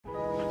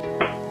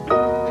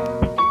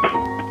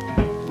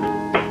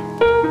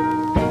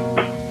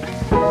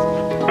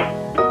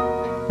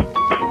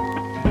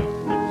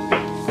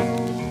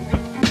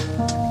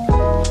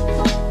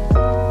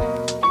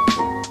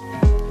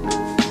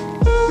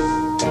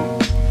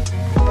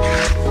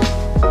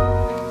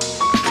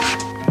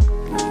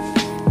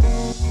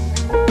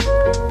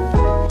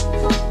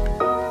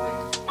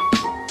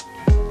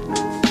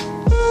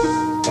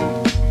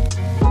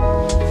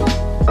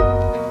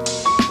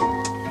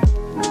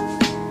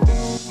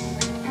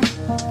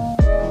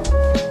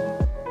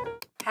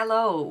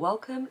Hello,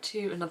 welcome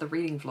to another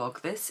reading vlog.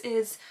 This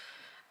is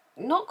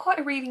not quite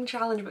a reading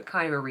challenge, but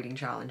kind of a reading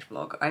challenge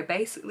vlog. I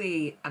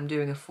basically am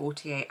doing a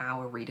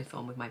 48-hour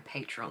readathon with my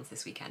patrons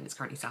this weekend. It's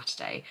currently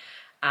Saturday,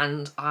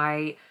 and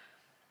I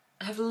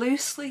have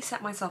loosely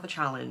set myself a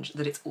challenge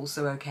that it's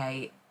also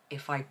okay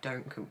if I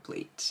don't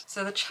complete.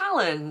 So the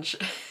challenge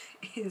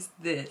is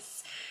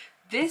this.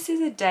 This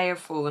is A Day of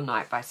Fallen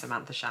Night by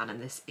Samantha Shannon.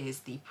 This is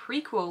the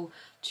prequel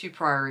to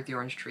Priory of the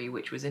Orange Tree,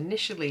 which was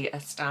initially a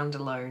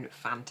standalone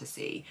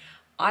fantasy.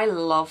 I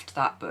loved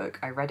that book.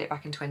 I read it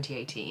back in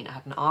 2018. I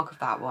had an arc of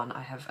that one.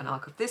 I have an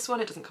arc of this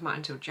one. It doesn't come out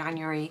until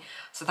January.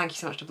 So thank you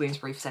so much to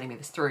Bloomsbury for sending me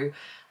this through.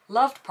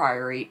 Loved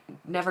Priory,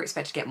 never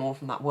expected to get more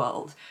from that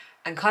world,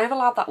 and kind of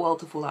allowed that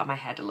world to fall out of my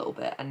head a little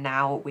bit. And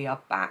now we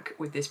are back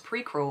with this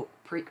prequel,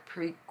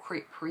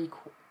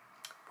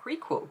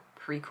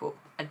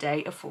 A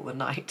Day of Fallen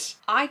Night.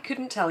 I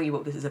couldn't tell you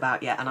what this is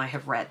about yet, and I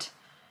have read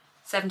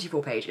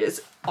 74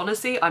 pages.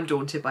 Honestly, I'm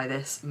daunted by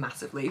this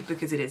massively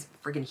because it is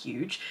friggin'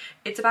 huge.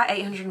 It's about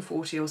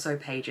 840 or so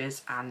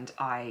pages, and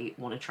I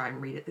want to try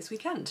and read it this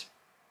weekend.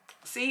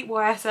 See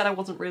why I said I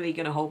wasn't really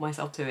going to hold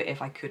myself to it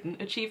if I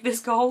couldn't achieve this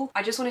goal?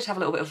 I just wanted to have a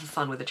little bit of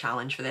fun with the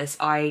challenge for this.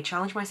 I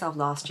challenged myself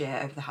last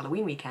year over the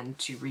Halloween weekend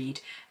to read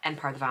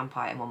Empire of the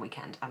Vampire in one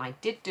weekend, and I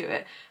did do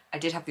it. I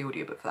did have the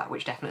audiobook for that,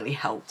 which definitely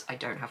helped. I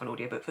don't have an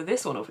audiobook for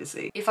this one,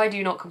 obviously. If I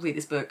do not complete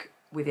this book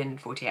within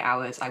 48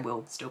 hours, I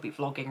will still be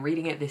vlogging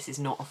reading it. This is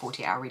not a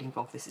 48-hour reading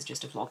vlog, this is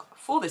just a vlog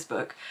for this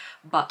book,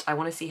 but I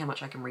want to see how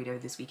much I can read over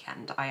this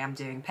weekend. I am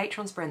doing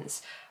Patreon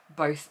sprints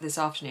both this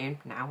afternoon,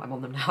 now I'm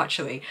on them now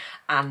actually,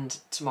 and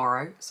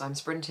tomorrow, so I'm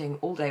sprinting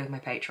all day with my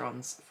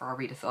patrons for our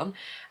readathon,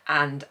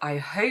 and I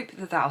hope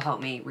that that'll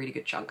help me read a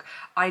good chunk.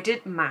 I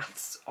did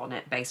maths on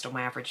it based on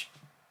my average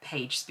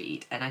page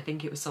speed, and I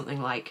think it was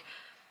something like,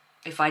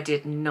 if I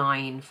did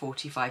 9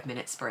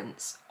 45-minute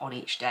sprints on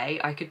each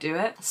day, I could do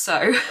it.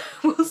 So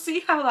we'll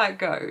see how that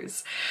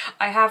goes.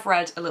 I have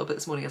read a little bit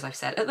this morning, as I've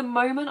said. At the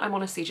moment, I'm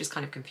honestly just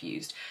kind of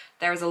confused.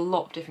 There is a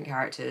lot of different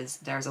characters,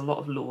 there is a lot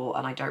of lore,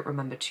 and I don't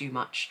remember too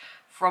much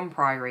from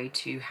Priory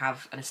to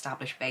have an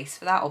established base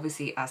for that.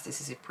 Obviously, as this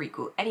is a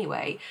prequel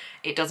anyway,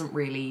 it doesn't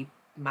really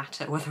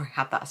matter whether I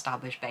had that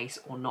established base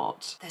or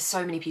not. There's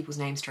so many people's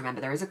names to remember.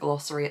 There is a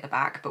glossary at the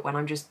back, but when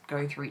I'm just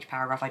going through each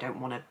paragraph, I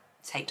don't want to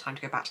take time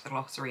to go back to the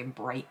glossary and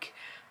break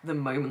the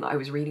moment that I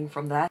was reading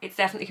from there. It's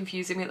definitely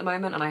confusing me at the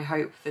moment, and I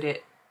hope that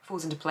it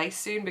falls into place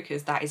soon,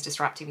 because that is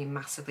distracting me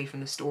massively from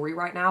the story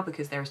right now,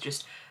 because there is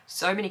just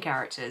so many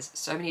characters,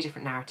 so many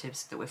different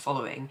narratives that we're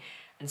following,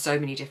 and so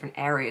many different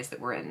areas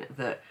that we're in,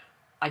 that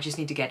I just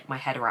need to get my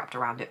head wrapped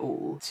around it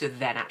all to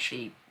then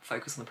actually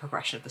focus on the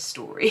progression of the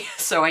story.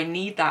 So I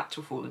need that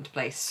to fall into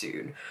place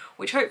soon,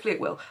 which hopefully it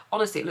will.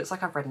 Honestly, it looks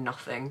like I've read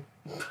nothing.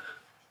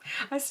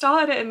 I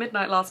started it at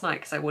midnight last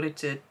night because I wanted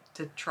to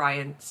try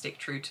and stick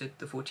true to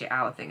the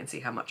 48-hour thing and see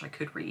how much I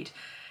could read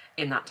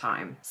in that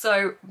time.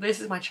 So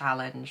this is my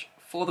challenge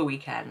for the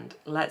weekend.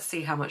 Let's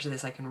see how much of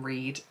this I can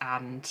read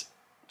and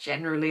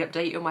generally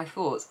update you on my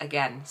thoughts.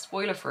 Again,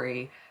 spoiler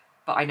free,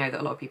 but I know that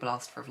a lot of people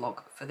asked for a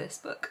vlog for this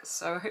book,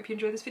 so I hope you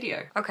enjoy this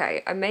video.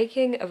 Okay, I'm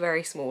making a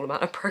very small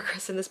amount of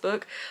progress in this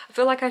book. I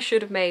feel like I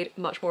should have made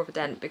much more of a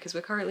dent, because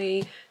we're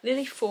currently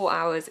nearly 4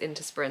 hours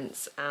into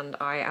sprints and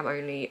I am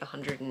only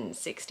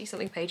 160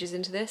 something pages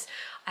into this.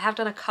 I have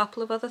done a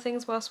couple of other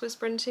things whilst we're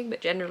sprinting,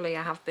 but generally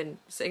I have been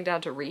sitting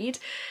down to read.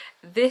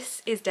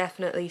 This is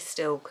definitely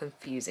still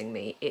confusing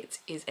me. It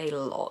is a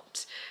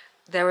lot.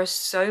 There are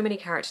so many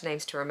character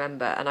names to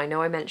remember, and I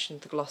know I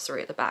mentioned the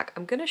glossary at the back.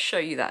 I'm going to show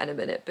you that in a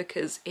minute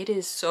because it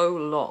is so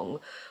long.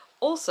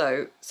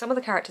 Also, some of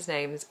the characters'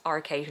 names are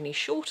occasionally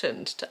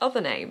shortened to other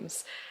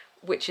names,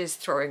 which is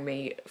throwing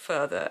me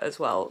further as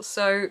well.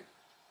 So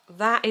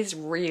that is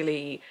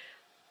really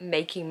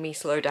making me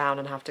slow down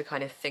and have to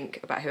kind of think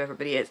about who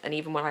everybody is. And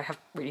even when I have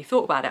really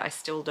thought about it, I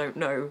still don't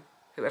know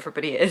who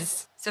everybody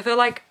is. So I feel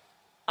like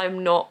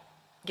I'm not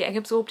getting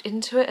absorbed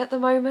into it at the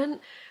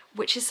moment,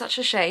 which is such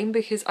a shame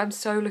because I'm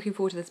so looking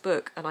forward to this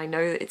book and I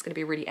know that it's going to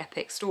be a really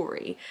epic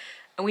story.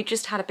 And we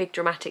just had a big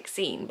dramatic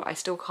scene, but I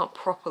still can't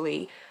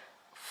properly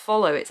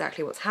follow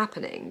exactly what's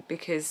happening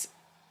because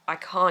I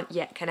can't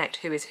yet connect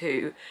who is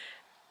who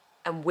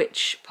and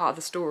which part of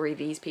the story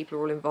these people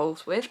are all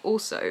involved with.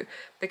 Also,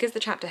 because the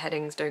chapter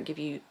headings don't give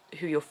you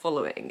who you're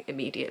following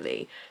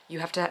immediately, you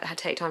have to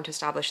take time to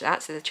establish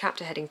that. So the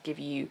chapter headings give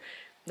you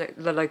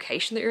the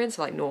location that you're in,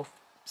 so like north,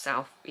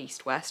 south,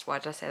 east, west. Why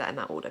did I say that in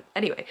that order?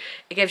 Anyway,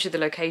 it gives you the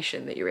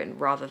location that you're in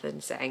rather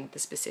than saying the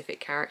specific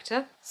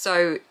character.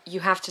 So you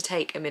have to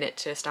take a minute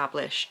to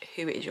establish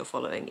who it is you're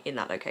following in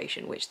that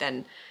location, which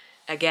then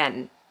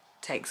again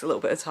takes a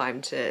little bit of time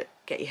to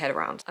get your head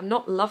around. I'm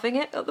not loving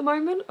it at the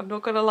moment, I'm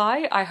not gonna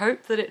lie. I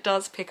hope that it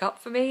does pick up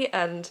for me,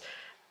 and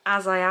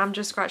as I am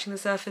just scratching the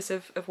surface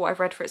of what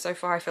I've read for it so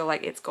far, I feel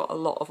like it's got a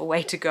lot of a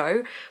way to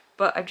go.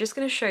 But I'm just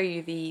going to show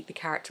you the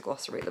character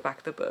glossary at the back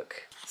of the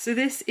book. So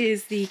this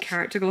is the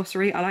character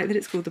glossary. I like that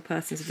it's called The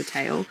Persons of the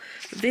Tale.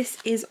 But this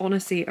is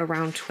honestly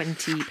around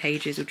 20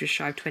 pages or just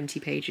shy of 20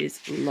 pages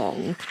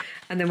long.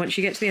 And then once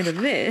you get to the end of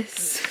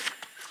this,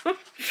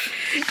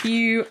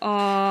 You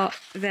are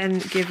then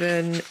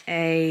given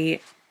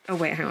a, oh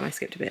wait, hang on, I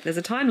skipped a bit. There's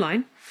a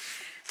timeline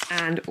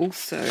and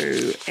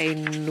also a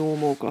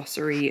normal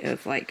glossary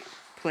of like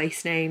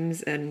place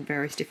names and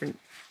various different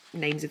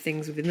names of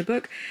things within the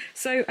book.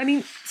 So, I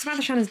mean,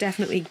 Samantha Shannon's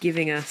definitely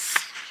giving us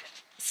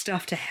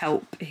stuff to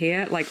help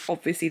here. Like,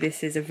 obviously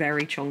this is a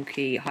very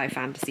chunky high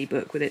fantasy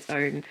book with its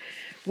own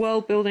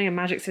world building and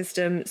magic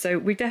system, so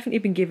we've definitely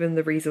been given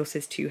the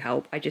resources to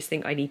help. I just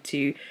think I need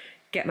to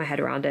get my head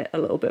around it a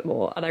little bit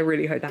more, and I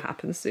really hope that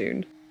happens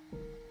soon.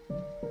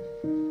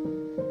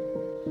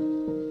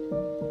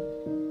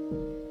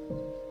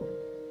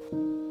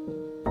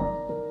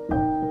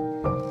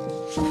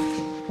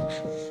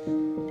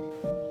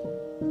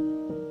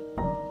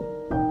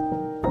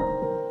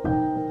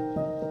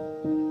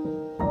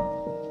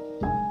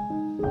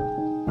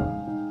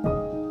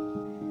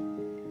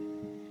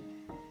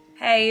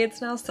 Hey,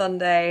 it's now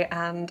Sunday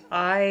and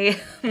I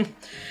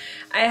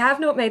have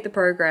not made the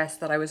progress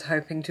that I was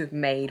hoping to have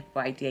made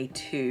by day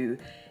 2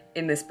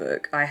 in this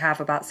book. I have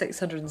about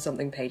 600 and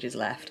something pages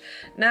left.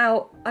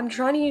 Now, I'm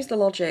trying to use the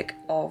logic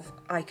of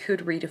I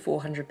could read a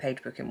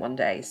 400-page book in one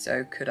day,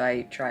 so could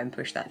I try and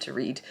push that to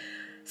read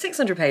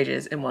 600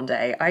 pages in one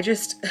day?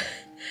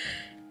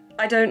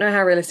 I don't know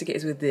how realistic it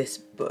is with this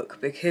book,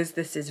 because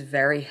this is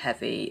very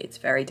heavy, it's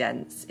very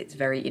dense, it's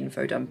very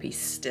info dumpy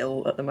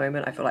still at the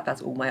moment. I feel like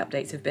that's all my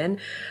updates have been,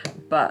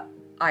 but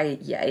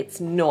yeah, it's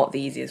not the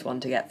easiest one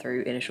to get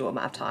through in a short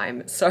amount of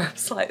time, so I'm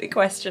slightly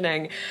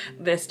questioning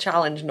this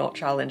challenge, not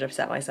challenge I've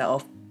set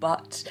myself,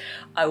 but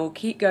I will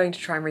keep going to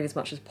try and read as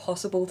much as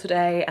possible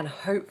today, and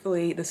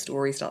hopefully the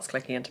story starts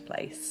clicking into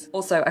place.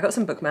 Also, I got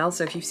some book mail,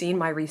 so if you've seen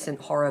my recent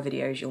horror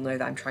videos, you'll know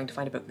that I'm trying to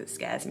find a book that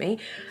scares me,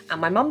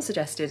 and my mum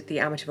suggested the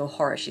Amityville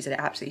Horror. She said it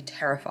absolutely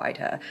terrified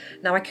her.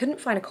 Now, I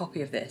couldn't find a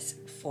copy of this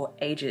for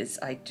ages.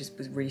 I just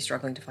was really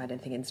struggling to find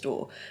anything in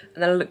store,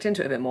 and then I looked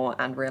into it a bit more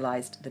and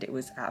realised that it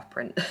was out of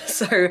print.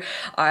 So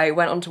I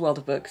went on to World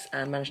of Books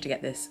and managed to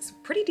get this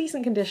pretty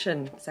decent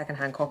condition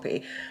secondhand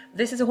copy.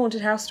 This is a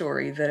haunted house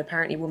story that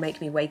apparently will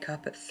make me wake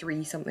up at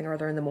 3 something or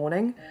other in the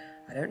morning.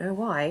 I don't know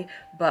why,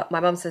 but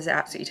my mum says it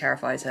absolutely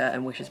terrifies her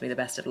and wishes me the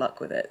best of luck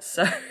with it.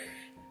 So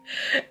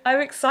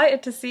I'm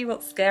excited to see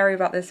what's scary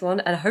about this one,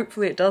 and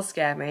hopefully it does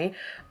scare me.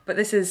 But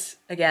this is,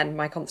 again,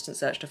 my constant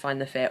search to find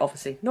the fear.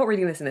 Obviously, not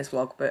reading this in this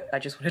vlog, but I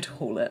just wanted to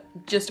haul it.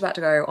 Just about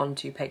to go on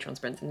to Patreon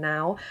sprints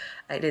now.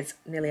 It is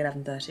nearly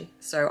 11:30,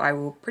 so I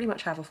will pretty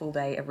much have a full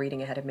day of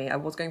reading ahead of me. I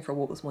was going for a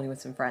walk this morning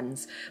with some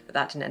friends, but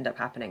that didn't end up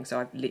happening,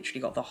 so I've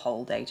literally got the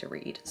whole day to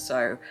read.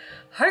 So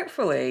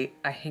hopefully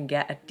I can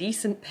get a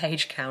decent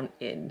page count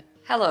in.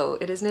 Hello,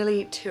 it is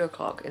nearly 2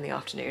 o'clock in the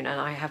afternoon and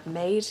I have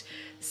made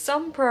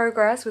some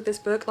progress with this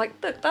book. Like,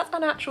 look, that's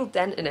an actual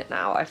dent in it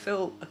now. I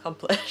feel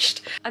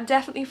accomplished. I'm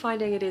definitely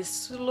finding it is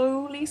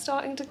slowly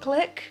starting to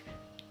click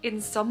in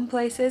some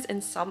places,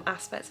 in some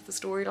aspects of the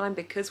storyline,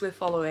 because we're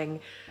following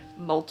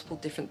multiple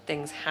different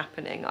things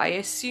happening. I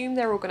assume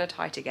they're all going to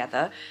tie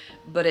together,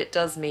 but it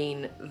does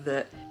mean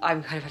that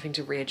I'm kind of having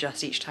to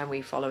readjust each time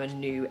we follow a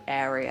new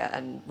area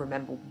and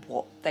remember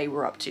what they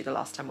were up to the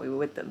last time we were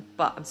with them.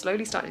 But I'm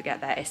slowly starting to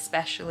get there,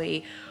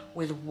 especially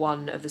with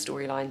one of the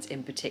storylines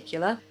in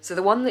particular. So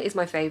the one that is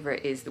my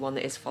favourite is the one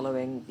that is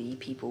following the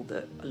people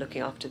that are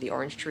looking after the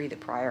orange tree, the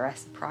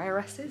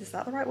prioresses, is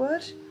that the right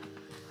word?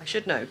 I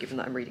should know, given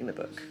that I'm reading the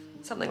book.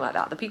 Something like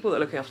that, the people that are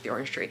looking after the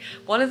orange tree.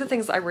 One of the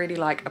things that I really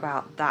like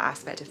about that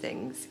aspect of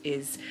things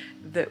is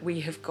that we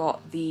have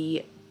got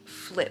the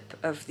flip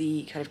of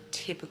the kind of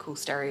typical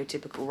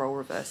stereotypical role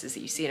reverses that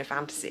you see in a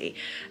fantasy,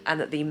 and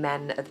that the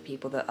men are the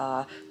people that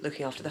are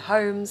looking after the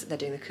homes, they're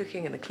doing the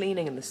cooking and the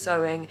cleaning and the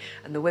sewing,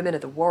 and the women are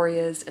the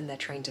warriors and they're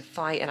trained to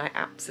fight, and I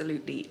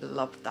absolutely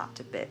love that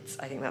to bits.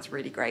 I think that's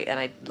really great, and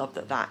I love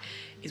that that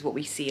is what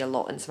we see a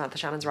lot in Samantha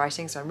Shannon's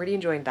writing, so I'm really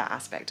enjoying that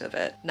aspect of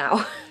it.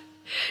 Now,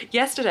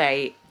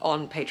 yesterday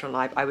on Patreon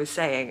Live, I was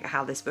saying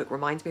how this book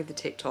reminds me of the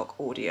TikTok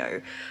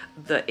audio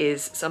that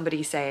is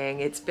somebody saying,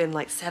 it's been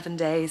like 7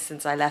 days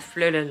since I left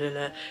blah, blah, blah,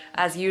 blah.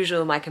 As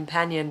usual, my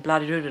companion blah,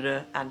 blah, blah,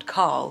 blah, and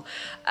Carl.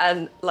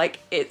 And like,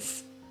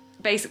 it's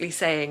basically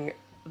saying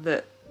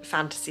that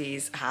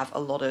fantasies have a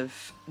lot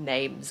of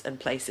names and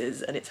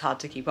places and it's hard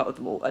to keep up with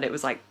them all. And it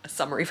was like a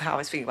summary of how I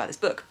was feeling about this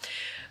book.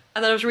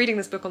 And then I was reading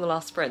this book on the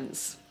last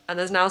sprints, and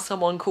there's now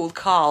someone called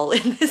Carl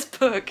in this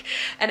book,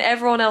 and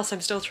everyone else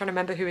I'm still trying to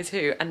remember who is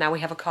who, and now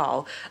we have a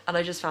Carl, and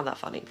I just found that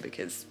funny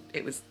because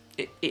it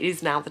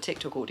is now the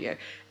TikTok audio.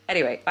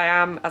 Anyway, I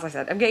am, as I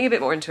said, I'm getting a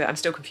bit more into it. I'm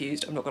still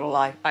confused, I'm not gonna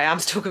lie. I am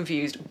still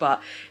confused,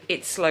 but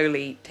it's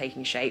slowly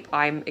taking shape.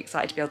 I'm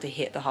excited to be able to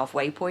hit the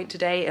halfway point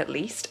today, at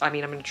least. I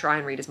mean, I'm gonna try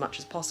and read as much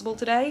as possible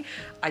today.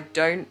 I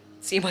don't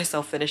see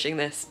myself finishing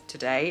this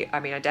today. I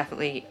mean, I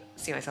definitely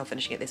see myself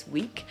finishing it this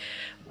week,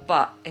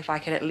 but if I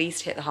can at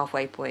least hit the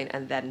halfway point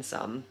and then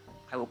some,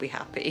 I will be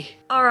happy.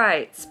 All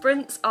right,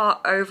 sprints are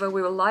over.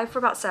 We were live for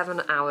about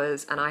 7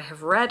 hours and I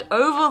have read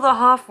over the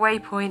halfway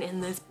point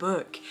in this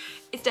book.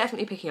 It's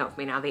definitely picking up for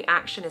me now. The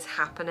action is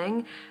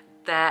happening.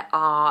 There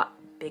are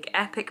big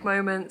epic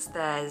moments.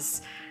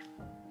 There's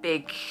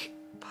big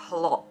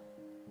plot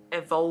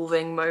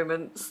evolving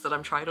moments that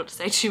I'm trying not to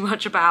say too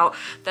much about.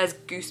 There's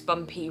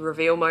goosebumpy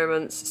reveal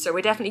moments. So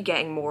we're definitely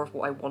getting more of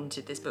what I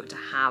wanted this book to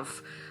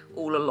have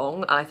all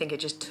along. And I think it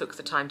just took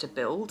the time to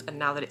build. And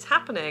now that it's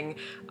happening,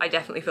 I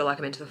definitely feel like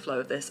I'm into the flow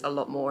of this a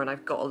lot more. And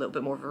I've got a little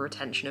bit more of a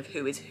retention of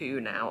who is who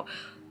now.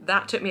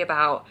 That took me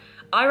about,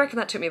 I reckon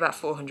that took me about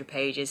 400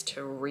 pages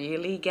to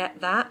really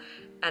get that.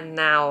 And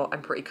now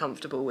I'm pretty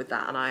comfortable with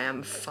that, and I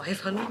am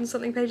 500 and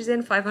something pages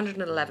in,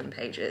 511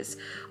 pages.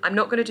 I'm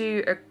not gonna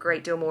do a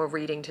great deal more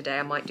reading today.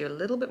 I might do a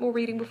little bit more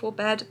reading before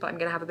bed, but I'm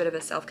gonna have a bit of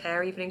a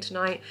self-care evening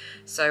tonight.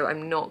 So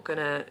I'm not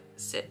gonna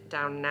sit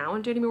down now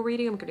and do any more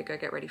reading. I'm gonna go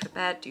get ready for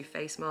bed, do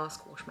face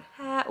mask, wash my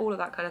hair, all of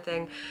that kind of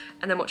thing,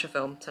 and then watch a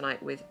film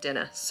tonight with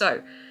dinner.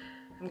 So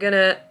I'm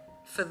gonna,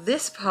 for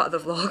this part of the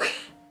vlog,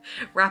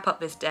 wrap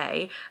up this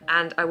day,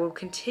 and I will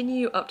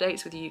continue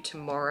updates with you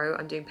tomorrow.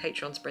 I'm doing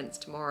Patreon sprints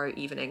tomorrow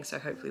evening, so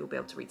hopefully we'll be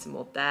able to read some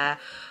more there.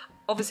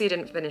 Obviously I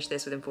didn't finish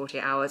this within 48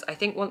 hours. I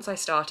think once I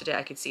started it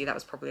I could see that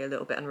was probably a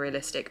little bit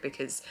unrealistic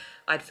because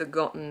I'd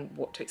forgotten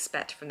what to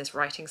expect from this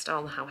writing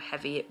style and how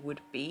heavy it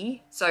would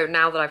be. So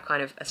now that I've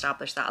kind of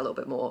established that a little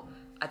bit more,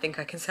 I think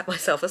I can set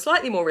myself a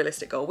slightly more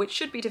realistic goal, which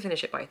should be to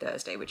finish it by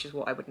Thursday, which is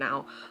what I would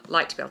now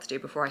like to be able to do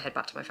before I head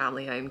back to my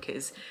family home,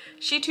 because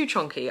she's too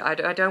chonky.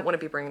 I don't want to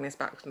be bringing this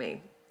back with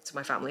me to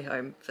my family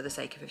home for the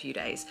sake of a few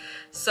days.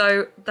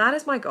 So that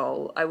is my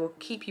goal. I will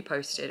keep you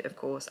posted, of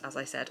course, as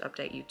I said,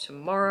 update you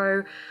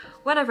tomorrow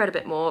when I've read a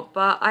bit more,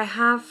 but I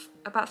have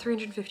about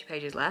 350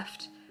 pages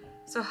left.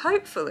 So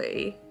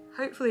hopefully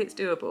it's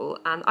doable,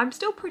 and I'm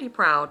still pretty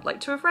proud, like,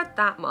 to have read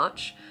that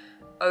much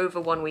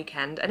over one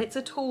weekend, and it's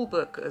a tall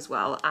book as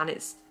well, and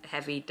it's a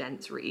heavy,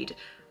 dense read.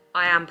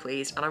 I am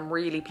pleased, and I'm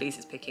really pleased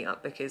it's picking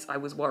up, because I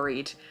was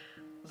worried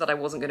that I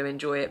wasn't going to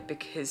enjoy it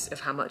because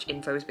of how much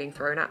info was being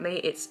thrown at me.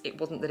 It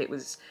wasn't that it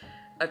was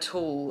at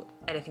all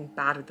anything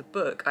bad with the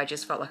book, I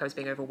just felt like I was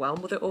being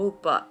overwhelmed with it all,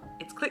 but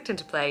it's clicked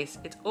into place,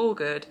 it's all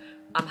good.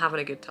 I'm having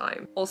a good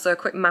time. Also, a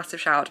quick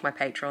massive shout out to my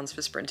patrons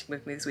for sprinting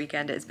with me this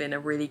weekend. It's been a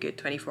really good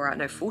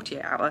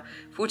 48 hour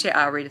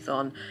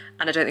readathon,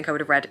 and I don't think I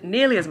would have read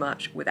nearly as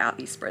much without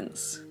these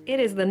sprints. It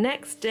is the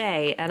next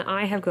day, and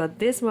I have got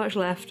this much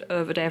left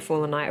of A Day of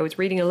Fallen Night. I was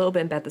reading a little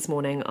bit in bed this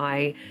morning.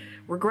 I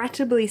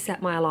regrettably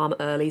set my alarm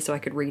early so I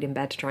could read in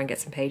bed to try and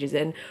get some pages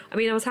in. I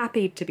mean, I was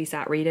happy to be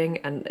sat reading,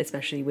 and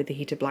especially with the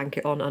heated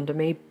blanket on under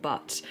me,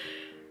 but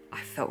I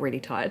felt really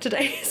tired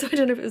today, so I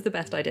don't know if it was the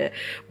best idea,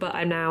 but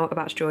I'm now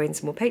about to join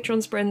some more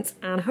Patreon sprints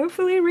and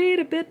hopefully read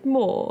a bit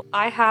more.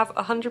 I have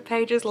 100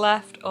 pages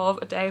left of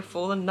A Day of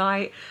Fallen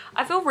Night.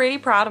 I feel really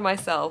proud of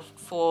myself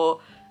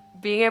for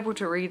being able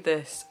to read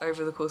this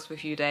over the course of a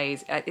few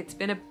days. It's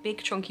been a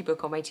big chunky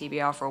book on my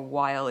TBR for a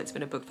while. It's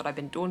been a book that I've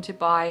been daunted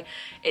by.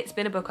 It's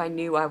been a book I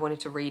knew I wanted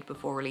to read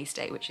before release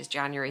date, which is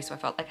January, so I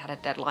felt like I had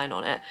a deadline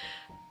on it.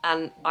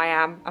 And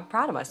I'm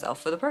proud of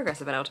myself for the progress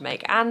I've been able to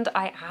make, and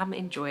I am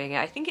enjoying it.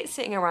 I think it's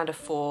sitting around a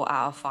 4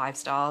 out of 5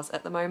 stars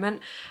at the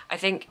moment. I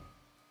think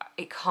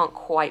it can't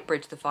quite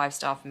bridge the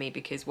 5-star for me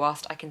because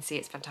whilst I can see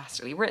it's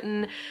fantastically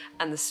written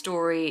and the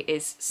story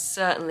is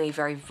certainly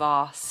very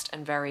vast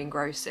and very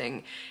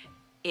engrossing,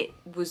 it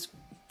was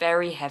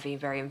very heavy,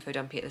 very info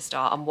dumpy at the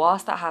start, and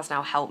whilst that has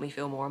now helped me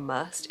feel more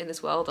immersed in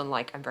this world and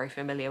like I'm very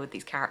familiar with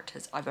these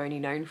characters I've only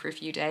known for a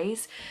few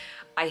days,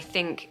 I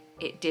think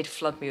it did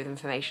flood me with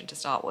information to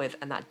start with,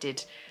 and that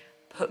did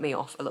put me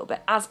off a little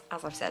bit, as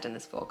I've said in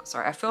this vlog.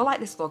 Sorry, I feel like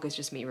this vlog is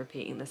just me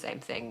repeating the same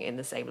thing in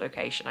the same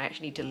location. I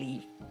actually need to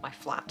leave my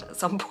flat at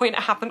some point.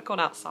 I haven't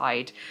gone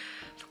outside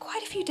for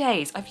quite a few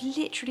days. I've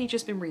literally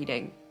just been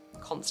reading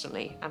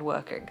constantly and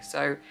working,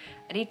 so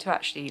I need to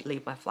actually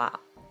leave my flat.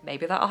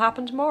 Maybe that'll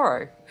happen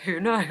tomorrow, who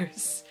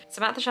knows?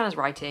 Samantha Shannon's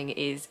writing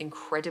is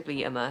incredibly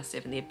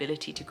immersive, and the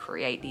ability to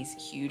create these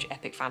huge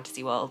epic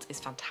fantasy worlds is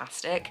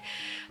fantastic.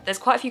 There's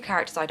quite a few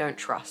characters I don't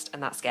trust,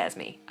 and that scares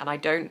me, and I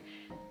don't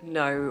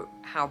know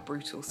how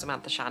brutal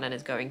Samantha Shannon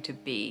is going to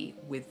be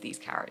with these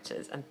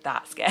characters, and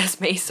that scares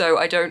me. So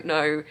I don't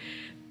know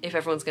if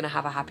everyone's gonna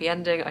have a happy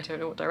ending. I don't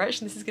know what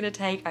direction this is gonna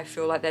take. I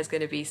feel like there's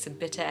gonna be some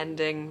bitter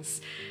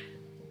endings.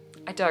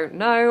 I don't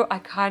know. I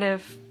kind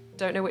of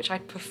don't know which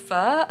I'd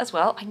prefer as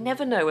well. I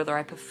never know whether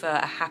I prefer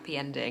a happy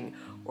ending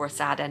or a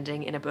sad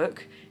ending in a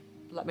book.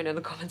 Let me know in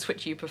the comments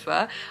which you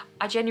prefer.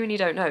 I genuinely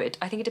don't know.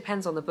 I think it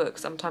depends on the book.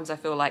 Sometimes I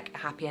feel like a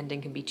happy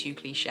ending can be too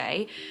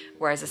cliche,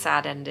 whereas a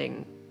sad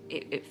ending,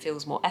 it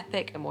feels more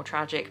epic and more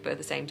tragic, but at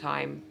the same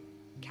time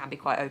can be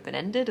quite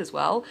open-ended as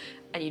well,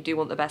 and you do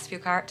want the best for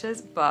your characters,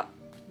 but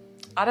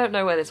I don't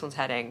know where this one's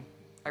heading.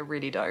 I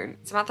really don't.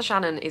 Samantha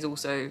Shannon is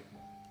also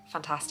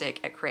fantastic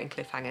at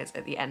creating cliffhangers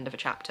at the end of a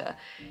chapter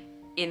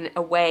in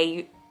a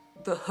way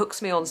that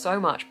hooks me on so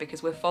much,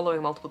 because we're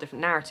following multiple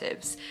different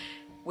narratives.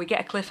 We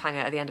get a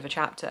cliffhanger at the end of a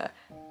chapter,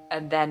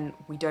 and then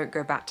we don't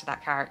go back to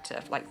that character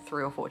for like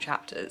 3 or 4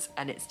 chapters,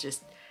 and it's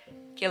just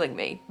killing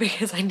me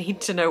because I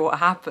need to know what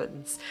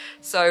happens.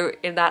 So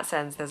in that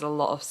sense, there's a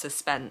lot of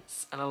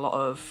suspense and a lot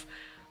of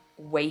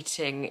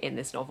waiting in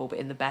this novel, but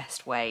in the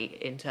best way,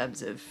 in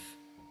terms of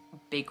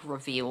big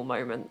reveal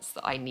moments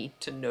that I need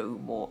to know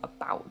more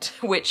about,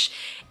 which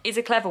is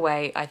a clever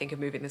way, I think, of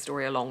moving the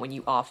story along when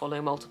you are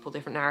following multiple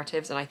different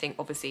narratives. And I think,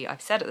 obviously,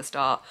 I've said at the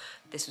start,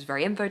 this was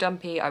very info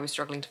dumpy. I was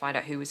struggling to find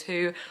out who was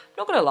who. I'm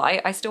not gonna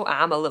lie, I still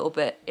am a little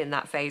bit in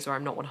that phase where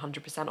I'm not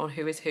 100% on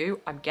who is who.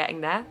 I'm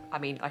getting there. I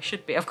mean, I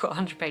should be, I've got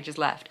 100 pages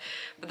left,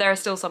 but there are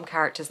still some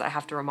characters that I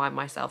have to remind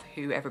myself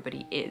who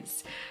everybody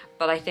is.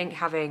 But I think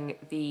having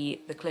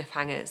the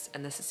cliffhangers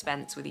and the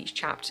suspense with each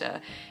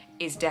chapter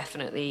is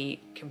definitely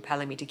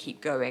compelling me to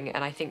keep going,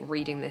 and I think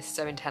reading this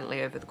so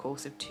intently over the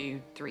course of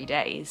 2-3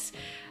 days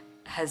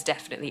has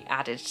definitely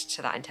added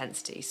to that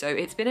intensity. So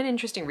it's been an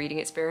interesting reading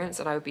experience,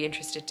 and I would be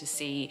interested to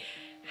see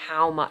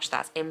how much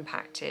that's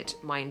impacted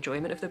my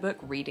enjoyment of the book,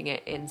 reading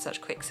it in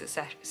such quick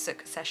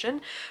succession.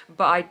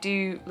 But I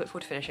do look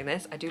forward to finishing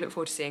this. I do look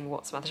forward to seeing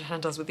what Samantha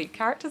Shannon does with the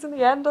characters in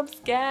the end. I'm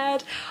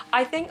scared.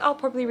 I think I'll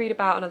probably read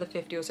about another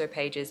 50 or so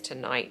pages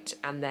tonight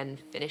and then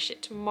finish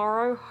it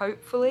tomorrow,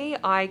 hopefully.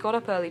 I got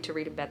up early to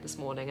read in bed this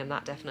morning, and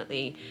that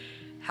definitely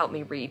helped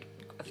me read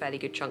a fairly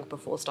good chunk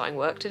before starting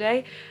work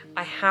today.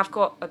 I have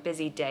got a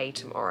busy day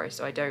tomorrow,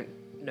 so I don't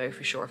know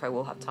for sure if I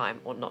will have time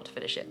or not to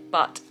finish it,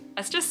 but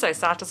it's just so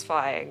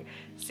satisfying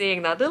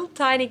seeing that little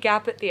tiny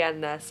gap at the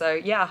end there. So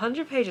yeah,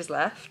 100 pages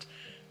left.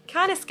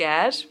 Kind of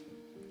scared,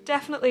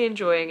 definitely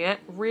enjoying it,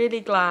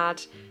 really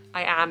glad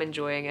I am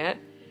enjoying it,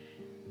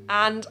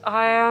 and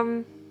I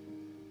am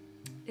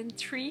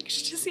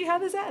intrigued to see how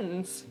this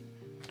ends.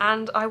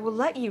 And I will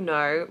let you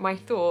know my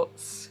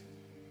thoughts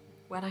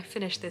when I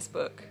finish this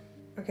book.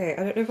 Okay,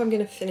 I don't know if I'm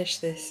going to finish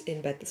this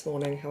in bed this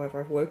morning, however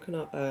I've woken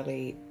up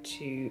early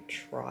to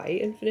try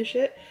and finish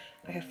it.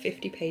 I have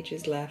 50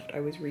 pages left.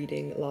 I was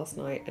reading last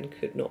night and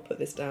could not put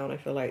this down. I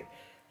feel like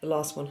the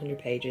last 100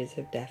 pages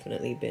have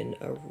definitely been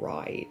a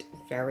ride.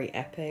 Very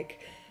epic.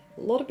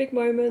 A lot of big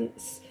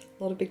moments,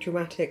 a lot of big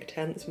dramatic,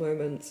 tense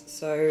moments.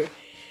 So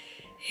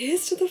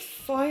here's to the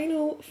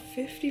final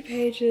 50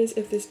 pages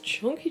of this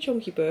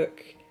chunky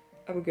book.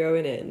 I'm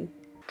going in.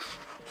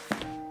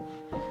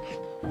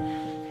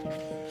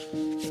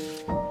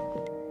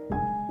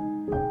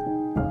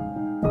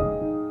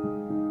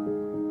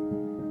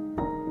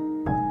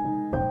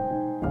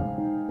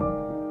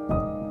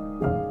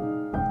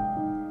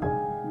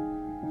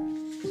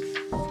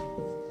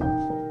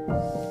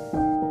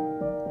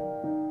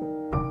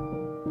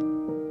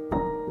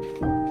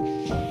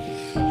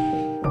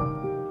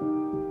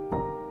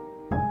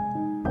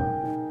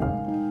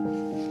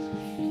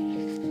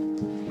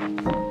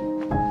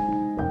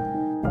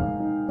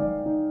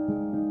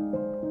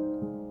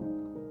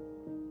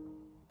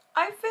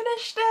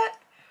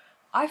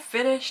 I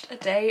finished A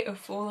Day of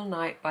Fallen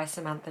Night by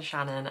Samantha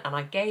Shannon, and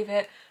I gave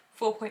it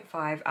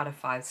 4.5 out of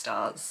 5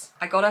 stars.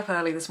 I got up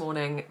early this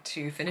morning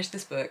to finish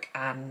this book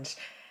and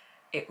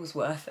it was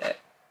worth it.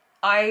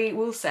 I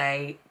will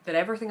say that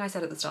everything I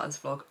said at the start of this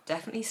vlog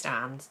definitely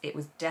stands. It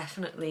was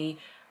definitely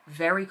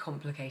very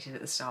complicated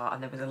at the start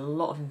and there was a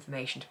lot of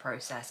information to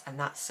process, and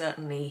that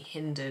certainly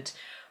hindered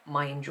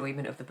my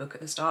enjoyment of the book at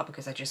the start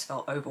because I just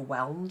felt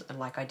overwhelmed and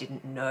like I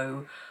didn't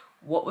know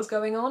what was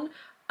going on.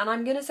 And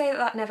I'm gonna say that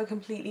that never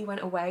completely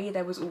went away.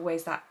 There was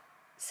always that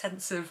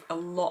sense of a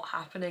lot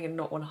happening and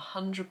not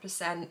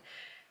 100%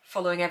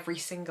 following every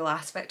single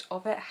aspect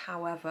of it.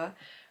 However,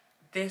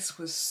 this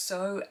was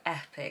so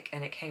epic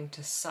and it came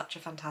to such a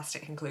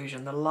fantastic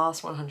conclusion. The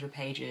last 100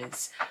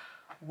 pages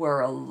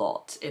were a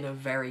lot in a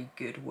very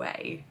good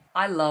way.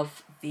 I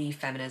love the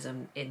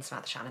feminism in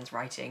Samantha Shannon's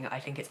writing. I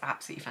think it's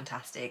absolutely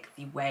fantastic.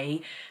 The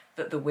way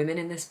that the women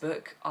in this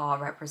book are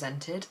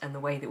represented and the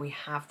way that we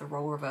have the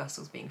role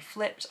reversals being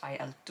flipped. I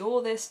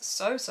adore this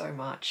so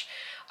much.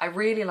 I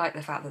really like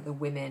the fact that the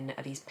women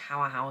are these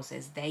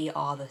powerhouses. They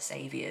are the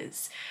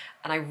saviors.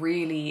 And I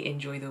really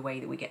enjoy the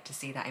way that we get to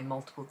see that in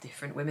multiple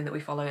different women that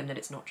we follow, and that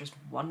it's not just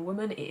one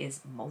woman, it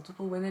is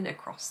multiple women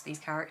across these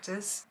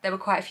characters. There were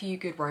quite a few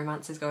good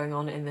romances going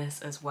on in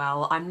this as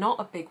well. I'm not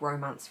a big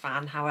romance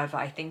fan, however,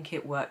 I think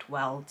it worked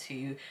well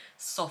to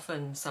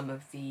soften some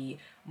of the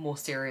more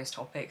serious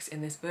topics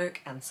in this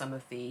book and some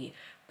of the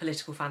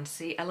political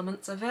fantasy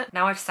elements of it.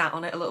 Now I've sat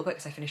on it a little bit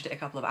because I finished it a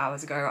couple of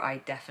hours ago.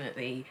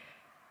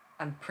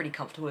 I'm pretty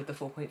comfortable with the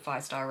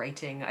 4.5 star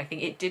rating. I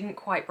think it didn't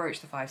quite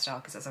broach the 5 star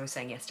because, as I was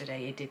saying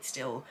yesterday, it did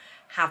still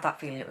have that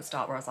feeling at the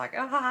start where I was like,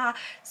 ah.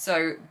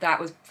 So that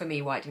was, for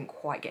me, why it didn't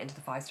quite get into the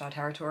 5 star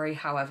territory.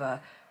 However,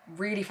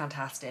 really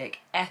fantastic,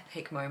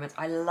 epic moments.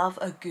 I love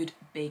a good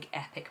big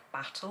epic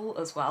battle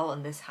as well,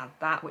 and this had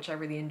that, which I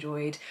really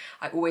enjoyed.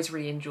 I always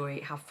really enjoy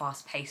how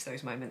fast paced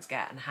those moments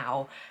get and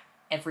how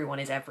everyone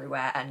is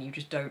everywhere and you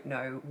just don't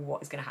know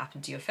what is going to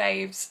happen to your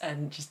faves,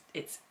 and just,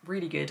 it's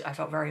really good. I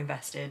felt very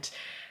invested.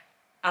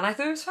 And I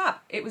thought it was fab.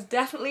 It was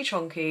definitely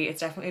chunky,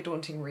 it's definitely a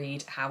daunting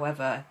read,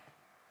 however,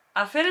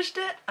 I finished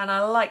it and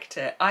I liked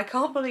it. I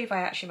can't believe I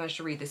actually managed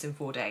to read this in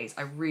 4 days.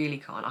 I really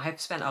can't. I have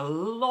spent a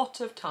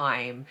lot of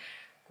time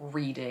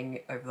reading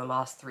over the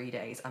last 3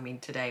 days. I mean,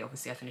 today,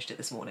 obviously, I finished it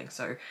this morning,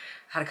 so I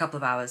had a couple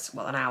of hours,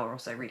 well, an hour or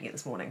so reading it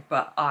this morning,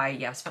 but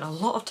I spent a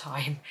lot of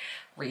time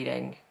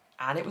reading,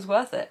 and it was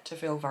worth it to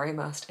feel very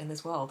immersed in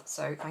this world.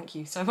 So thank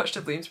you so much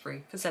to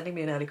Bloomsbury for sending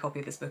me an early copy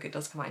of this book. It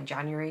does come out in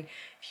January.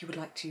 If you would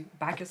like to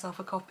bag yourself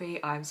a copy,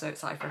 I'm so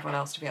excited for everyone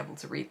else to be able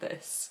to read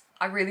this.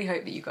 I really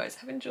hope that you guys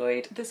have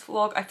enjoyed this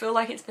vlog. I feel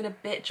like it's been a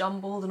bit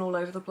jumbled and all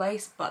over the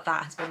place, but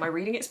that has been my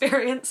reading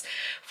experience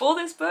for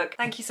this book.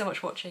 Thank you so much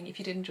for watching. If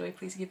you did enjoy,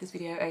 please give this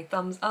video a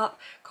thumbs up.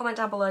 Comment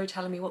down below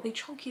telling me what the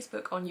chonkiest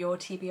book on your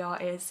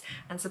TBR is,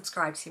 and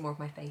subscribe to see more of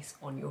my face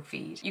on your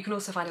feed. You can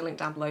also find a link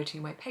down below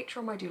to my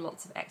Patreon where I do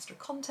lots of extra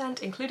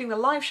content, including the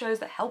live shows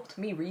that helped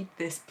me read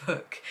this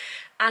book.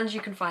 And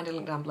you can find a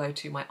link down below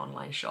to my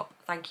online shop.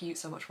 Thank you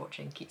so much for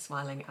watching. Keep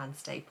smiling and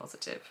stay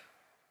positive.